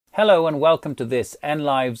Hello and welcome to this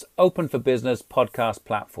NLive's Open for Business podcast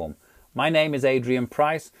platform. My name is Adrian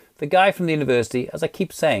Price, the guy from the university, as I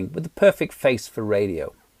keep saying, with the perfect face for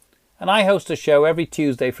radio. And I host a show every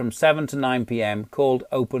Tuesday from 7 to 9 p.m. called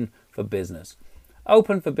Open for Business.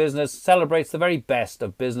 Open for Business celebrates the very best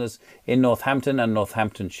of business in Northampton and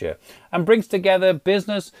Northamptonshire and brings together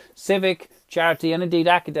business, civic, charity and indeed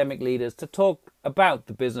academic leaders to talk about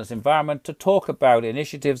the business environment, to talk about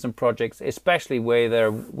initiatives and projects, especially where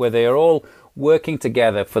they are all working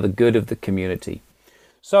together for the good of the community.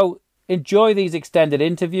 So enjoy these extended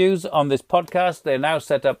interviews on this podcast. They're now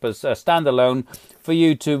set up as a standalone for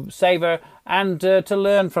you to savour and to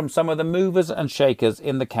learn from some of the movers and shakers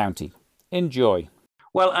in the county. Enjoy.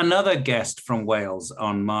 Well, another guest from Wales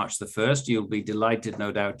on March the 1st, you'll be delighted,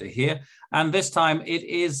 no doubt, to hear. And this time it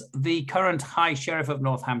is the current High Sheriff of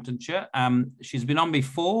Northamptonshire. She's been on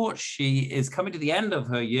before. She is coming to the end of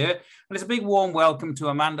her year. And it's a big warm welcome to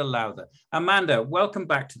Amanda Lowther. Amanda, welcome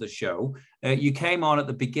back to the show. You came on at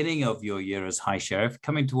the beginning of your year as High Sheriff,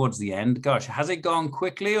 coming towards the end. Gosh, has it gone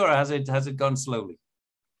quickly or has it gone slowly?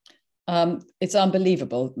 It's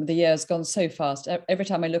unbelievable. The year has gone so fast. Every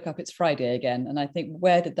time I look up, it's Friday again. And I think,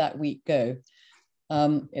 where did that week go?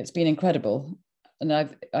 It's been incredible. And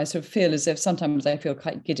I sort of feel as if sometimes I feel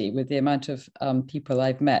quite giddy with the amount of people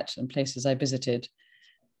I've met and places I visited.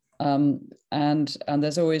 And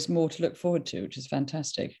there's always more to look forward to, which is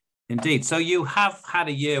fantastic. Indeed. So you have had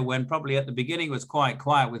a year when probably at the beginning was quite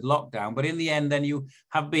quiet with lockdown, but in the end, then you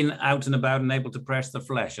have been out and about and able to press the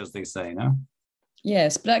flesh, as they say, no?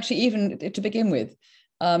 Yes, but actually, even to begin with,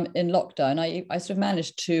 in lockdown, I sort of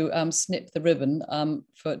managed to snip the ribbon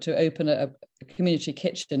to open a community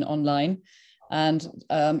kitchen online, and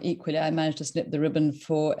equally, I managed to snip the ribbon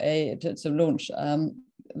to launch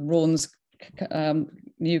Raun's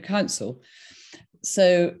new council.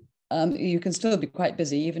 So you can still be quite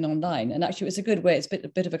busy even online, and actually, it was a good way. It's a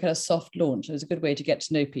bit of a kind of soft launch. It was a good way to get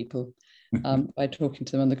to know people by talking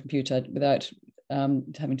to them on the computer without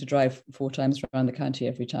having to drive 4 times around the county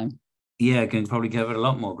every time. Yeah, can probably cover a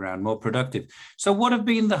lot more ground, more productive. So what have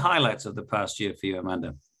been the highlights of the past year for you,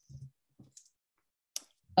 Amanda?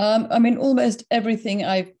 Almost everything.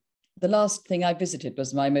 The last thing I visited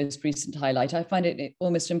was my most recent highlight. I find it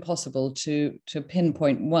almost impossible to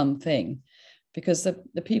pinpoint one thing, because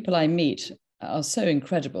the people I meet are so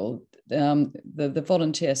incredible. The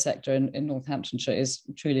volunteer sector in Northamptonshire is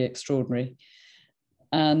truly extraordinary.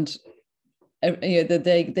 And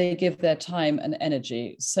they give their time and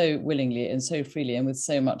energy so willingly and so freely and with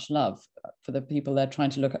so much love for the people they're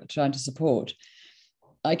trying to support.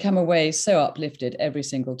 I come away so uplifted every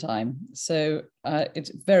single time. So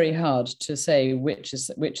it's very hard to say which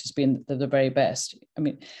has been the very best. I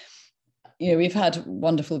mean, we've had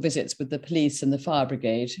wonderful visits with the police and the fire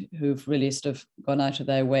brigade, who've really sort of gone out of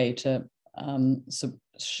their way to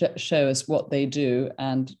show us what they do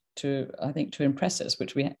and to impress us,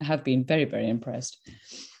 which we have been very, very impressed.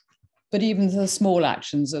 But even the small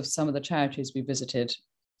actions of some of the charities we visited,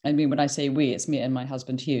 I mean, when I say we, it's me and my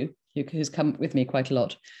husband Hugh, who's come with me quite a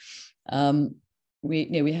lot.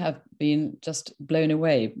 We have been just blown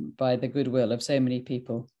away by the goodwill of so many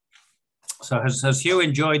people. So has Hugh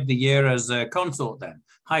enjoyed the year as a consort then?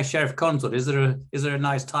 High Sheriff Consort. Is there a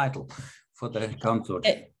nice title for the consort?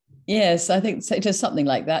 Yes, I think it is something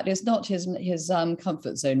like that. It's not his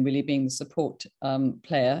comfort zone, really, being the support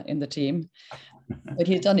player in the team, but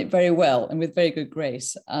he's done it very well and with very good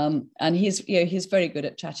grace. And he's very good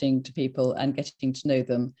at chatting to people and getting to know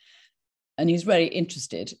them, and he's very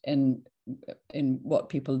interested in what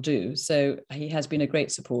people do. So he has been a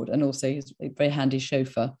great support, and also he's a very handy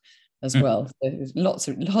chauffeur as well. So there's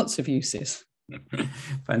lots of uses.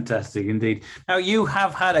 Fantastic indeed. Now, you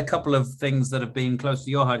have had a couple of things that have been close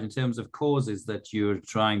to your heart in terms of causes that you're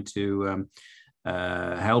trying to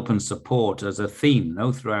help and support as a theme,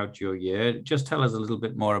 throughout your year. Just tell us a little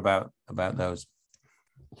bit more about those.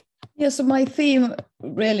 Yeah, so my theme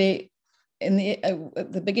really,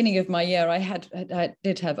 at the beginning of my year, I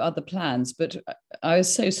did have other plans, but I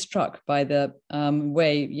was so struck by the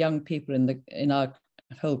way young people in our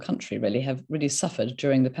whole country really have really suffered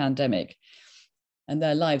during the pandemic. And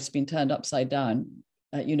their lives been turned upside down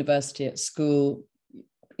at university, at school,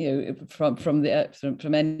 from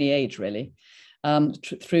any age really,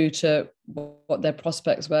 through to what their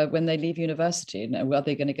prospects were when they leave university, and are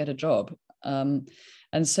they going to get a job? And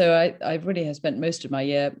so I really have spent most of my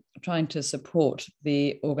year trying to support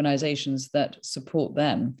the organisations that support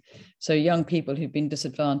them. So young people who've been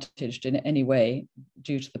disadvantaged in any way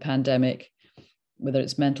due to the pandemic, whether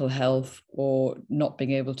it's mental health or not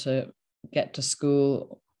being able to get to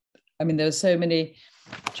school. I mean, there are so many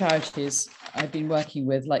charities I've been working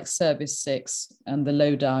with, like Service 6 and the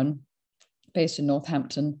Lowdown, based in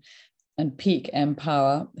Northampton, and Peak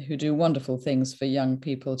Empower, who do wonderful things for young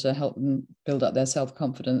people to help them build up their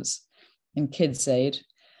self-confidence, and Kids Aid.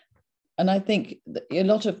 And I think a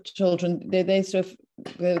lot of children, they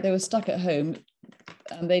were stuck at home,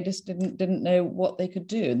 and they just didn't know what they could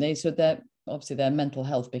do. And obviously their mental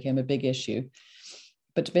health became a big issue.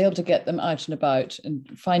 But to be able to get them out and about and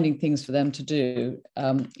finding things for them to do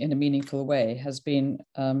in a meaningful way has been,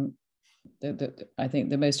 I think,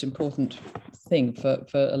 the most important thing for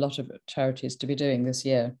a lot of charities to be doing this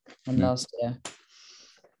year and last year.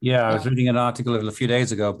 Yeah, I was reading an article a few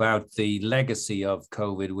days ago about the legacy of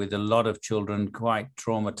COVID, with a lot of children quite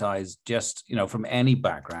traumatized, just, from any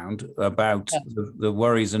background, about the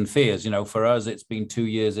worries and fears. For us, it's been 2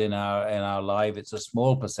 years in our life. It's a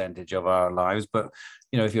small percentage of our lives, but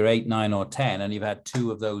if you're 8, 9, or 10, and you've had 2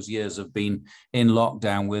 of those years of being in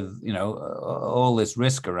lockdown with all this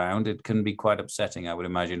risk around, it can be quite upsetting, I would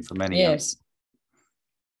imagine, for many. Yes.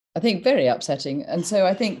 I think very upsetting. And so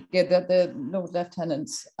I think that the Lord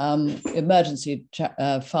Lieutenant's emergency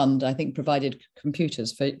fund, I think, provided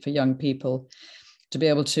computers for young people to be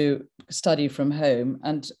able to study from home.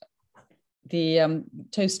 And the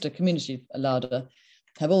Toaster Community Larder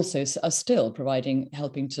are still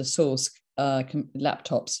helping to source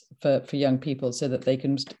laptops for young people, so that they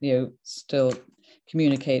can still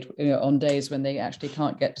communicate on days when they actually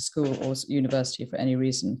can't get to school or university for any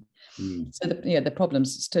reason. So the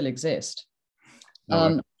problems still exist.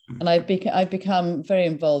 And I've become very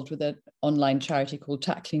involved with an online charity called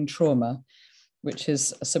Tackling Trauma, which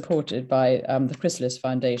is supported by the Chrysalis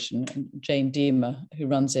Foundation and Jane Deemer, who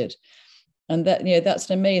runs it. And that's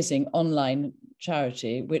an amazing online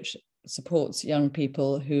charity which supports young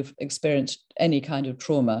people who've experienced any kind of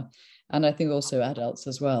trauma, and I think also adults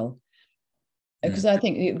as well. Because I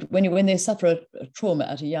think when they suffer a trauma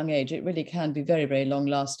at a young age, it really can be very, very long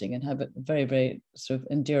lasting and have a very, very sort of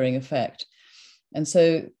enduring effect. And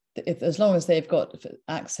so as long as they've got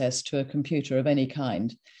access to a computer of any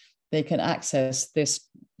kind, they can access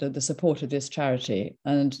the support of this charity.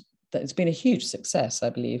 And it's been a huge success, I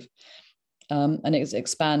believe. And it's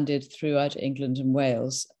expanded throughout England and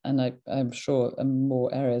Wales. And I'm sure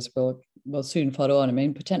more areas will soon follow on. I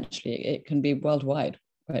mean, potentially it can be worldwide,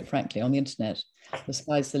 quite frankly, on the internet. The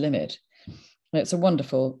sky's the limit. And it's a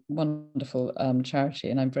wonderful, wonderful charity,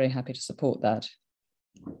 and I'm very happy to support that.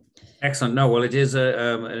 Excellent. No, well, it is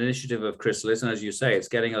an initiative of Chrysalis, and as you say, it's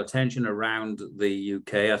getting attention around the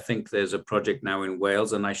UK. I think there's a project now in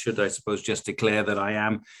Wales, and I suppose, just declare that I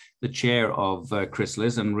am the chair of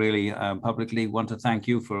Chrysalis, and really publicly want to thank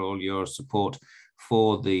you for all your support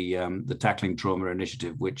for the Tackling Trauma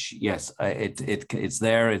initiative, which, yes, it's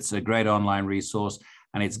there. It's a great online resource,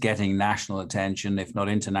 and it's getting national attention, if not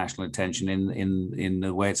international attention, in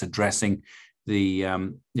the way it's addressing the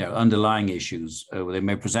underlying issues. They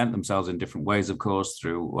may present themselves in different ways, of course,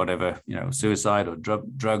 through whatever, suicide or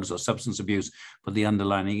drugs or substance abuse, but the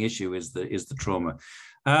underlying issue is the trauma.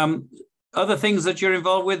 Other things that you're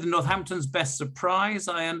involved with: Northampton's Best Surprise,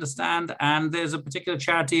 I understand, and there's a particular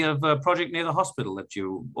charity of a project near the hospital that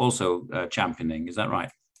you're also championing. Is that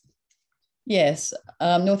right? Yes,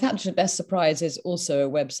 Northampton's Best Surprise is also a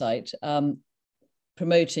website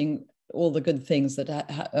promoting all the good things that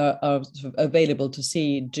are sort of available to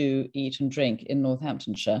see, do, eat and drink in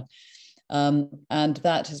Northamptonshire. And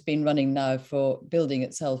that has been running now for building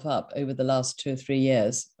itself up over the last 2 or 3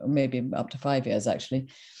 years, or maybe up to 5 years, actually.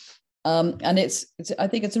 And I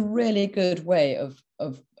think it's a really good way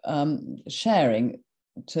of sharing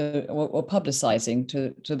or publicising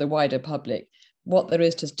to the wider public what there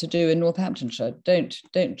is to do in Northamptonshire.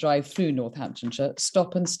 Don't drive through Northamptonshire,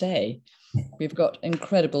 stop and stay. We've got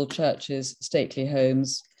incredible churches, stately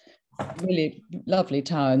homes, really lovely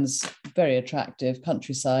towns, very attractive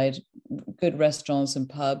countryside, good restaurants and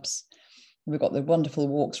pubs. We've got the wonderful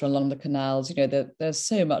walks along the canals. There's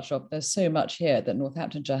so much here that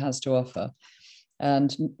Northamptonshire has to offer. And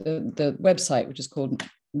the website, which is called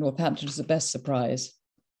Northampton's Best Surprise,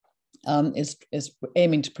 is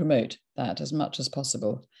aiming to promote that as much as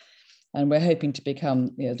possible. And we're hoping to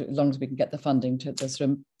become, as long as we can get the funding, to the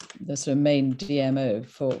sort of main DMO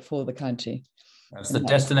for the county. That's the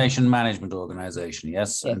Destination Management Organization,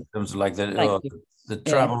 yes? In terms of like the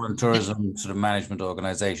travel and tourism sort of management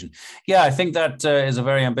organization. Yeah, I think that is a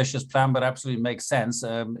very ambitious plan, but absolutely makes sense.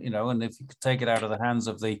 And if you could take it out of the hands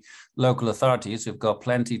of the local authorities, who've got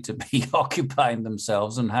plenty to be occupying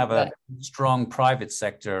themselves, and have a strong private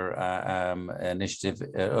sector initiative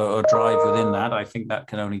or drive within that, I think that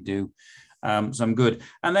can only do Some good.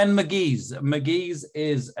 And then Magee's. Magee's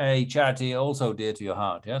is a charity also dear to your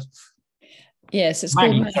heart, yes? Yes, it's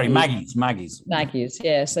called Maggie's. Sorry, Maggie's. Maggie's,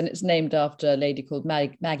 yes, and it's named after a lady called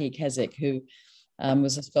Maggie Keswick, who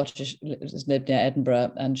was a Scottish, lived near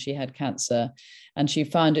Edinburgh, and she had cancer, and she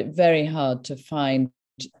found it very hard to find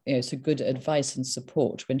so good advice and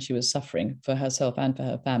support when she was suffering for herself and for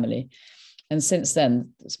her family. And since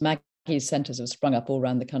then, Maggie's centres have sprung up all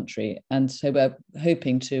around the country, and so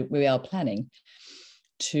we are planning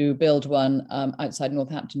to build one outside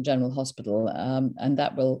Northampton General Hospital, and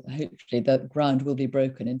that will hopefully, the ground will be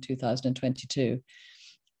broken in 2022.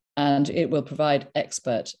 And it will provide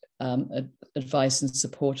expert advice and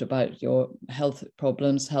support about your health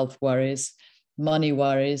problems, health worries, money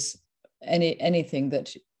worries, anything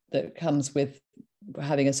that comes with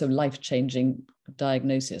having a sort of life-changing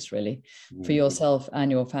diagnosis, really, for yourself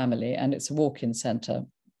and your family. And it's a walk-in centre,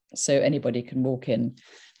 so anybody can walk in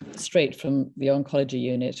straight from the oncology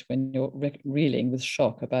unit when you're reeling with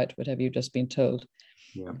shock about whatever you've just been told,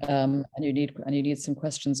 and you need some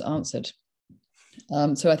questions answered.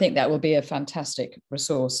 So I think that will be a fantastic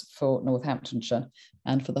resource for Northamptonshire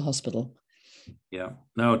and for the hospital. Yeah,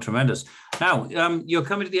 no, tremendous. Now, you're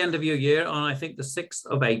coming to the end of your year on, I think, the 6th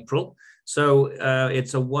of April. So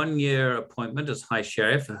it's a 1-year appointment as High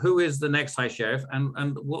Sheriff. Who is the next High Sheriff?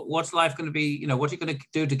 And what's life going to be? What are you going to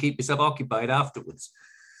do to keep yourself occupied afterwards?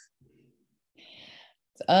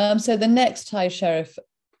 So the next High Sheriff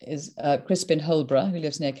is Crispin Holborough, who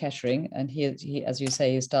lives near Kettering. And he, as you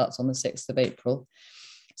say, he starts on the 6th of April.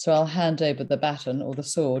 So I'll hand over the baton or the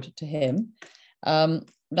sword to him.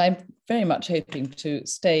 But I'm very much hoping to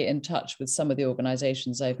stay in touch with some of the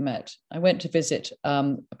organisations I've met. I went to visit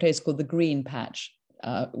a place called the Green Patch,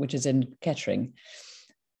 which is in Kettering.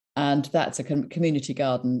 And that's a community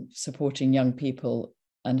garden supporting young people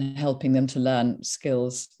and helping them to learn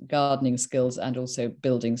skills, gardening skills, and also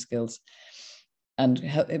building skills. And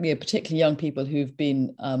particularly young people who've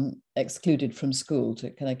been excluded from school,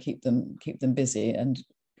 to kind of keep them busy and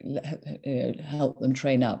help them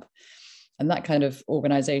train up. And that kind of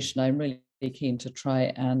organisation, I'm really keen to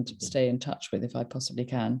try and stay in touch with if I possibly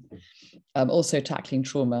can. Also tackling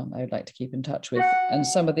trauma, I would like to keep in touch with. And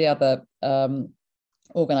some of the other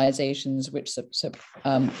organisations which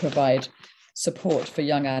provide support for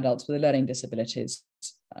young adults with learning disabilities,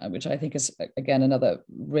 which I think is, again, another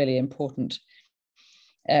really important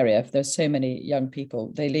area. If there's so many young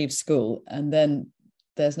people, they leave school and then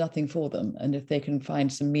there's nothing for them. And if they can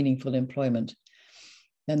find some meaningful employment,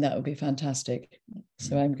 then that would be fantastic.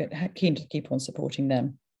 So I'm keen to keep on supporting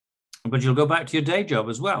them. But you'll go back to your day job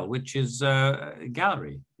as well, which is a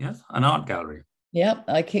gallery, yes, an art gallery. Yeah,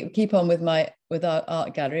 I keep on with our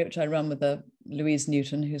art gallery, which I run with Louise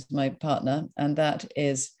Newton, who's my partner, and that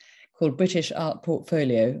is called British Art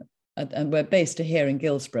Portfolio, and we're based here in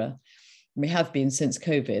Guilsborough. We have been since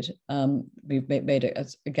COVID. We've made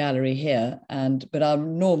a gallery here, but our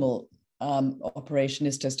normal operation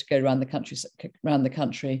is just to go around the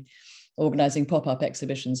country, organising pop-up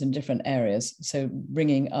exhibitions in different areas. So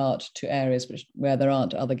bringing art to areas where there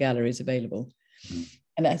aren't other galleries available.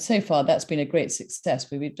 And so far, that's been a great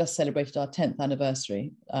success. We've just celebrated our 10th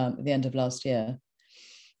anniversary at the end of last year.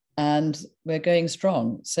 And we're going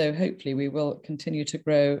strong. So hopefully we will continue to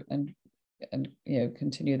grow and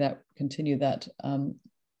continue that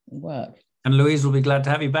work. And Louise will be glad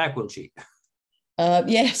to have you back, will she?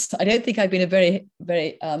 Yes, I don't think I've been a very,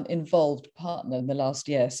 very involved partner in the last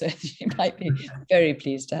year, so she might be very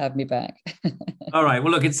pleased to have me back. All right.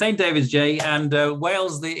 Well, look, it's St. David's Day, and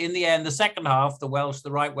Wales. In the end, the second half, the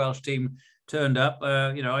right Welsh team turned up.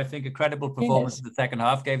 I think a credible performance in the second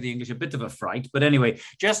half gave the English a bit of a fright. But anyway,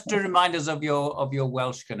 just to remind us of your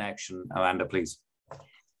Welsh connection, Amanda, please.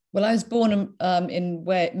 Well, I was born in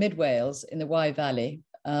mid Wales in the Wye Valley.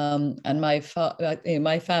 And my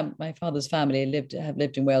father's family have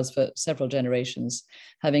lived in Wales for several generations,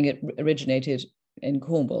 having it originated in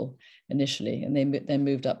Cornwall initially, and they then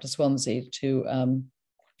moved up to Swansea to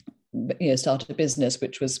start a business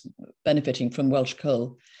which was benefiting from Welsh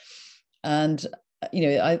coal. And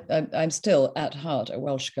I'm still at heart a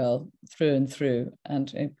Welsh girl through and through,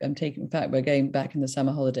 and we're going back in the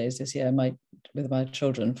summer holidays this year with my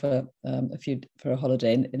children for a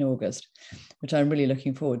holiday in August, which I'm really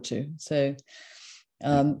looking forward to. So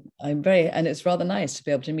and it's rather nice to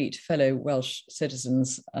be able to meet fellow Welsh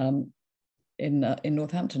citizens in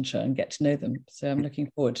Northamptonshire and get to know them. So I'm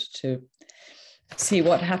looking forward to see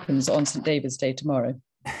what happens on St. David's Day tomorrow.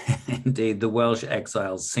 Indeed, the Welsh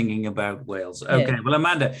exiles singing about Wales. Okay, Yeah. well,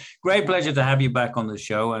 Amanda, great pleasure to have you back on the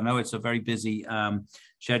show. I know it's a very busy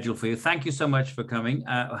schedule for you. Thank you so much for coming.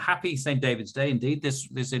 Happy St. David's Day. Indeed,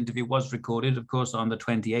 this interview was recorded, of course, on the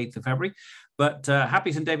 28th of February. But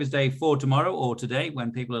happy St. David's Day for tomorrow or today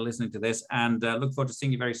when people are listening to this. And look forward to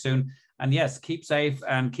seeing you very soon. And yes, keep safe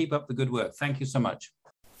and keep up the good work. Thank you so much.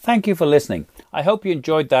 Thank you for listening. I hope you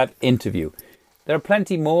enjoyed that interview. There are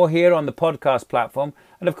plenty more here on the podcast platform.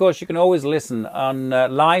 And of course, you can always listen on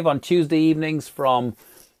live on Tuesday evenings from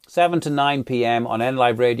 7 to 9 p.m. on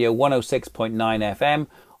NLive Radio 106.9 FM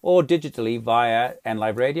or digitally via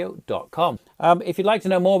nliveradio.com. If you'd like to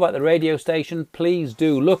know more about the radio station, please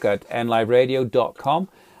do look at nliveradio.com.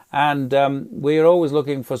 And we're always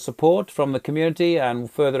looking for support from the community and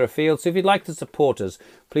further afield. So if you'd like to support us,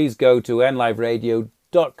 please go to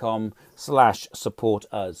nliveradio.com/support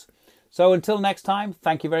us. So until next time,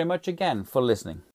 thank you very much again for listening.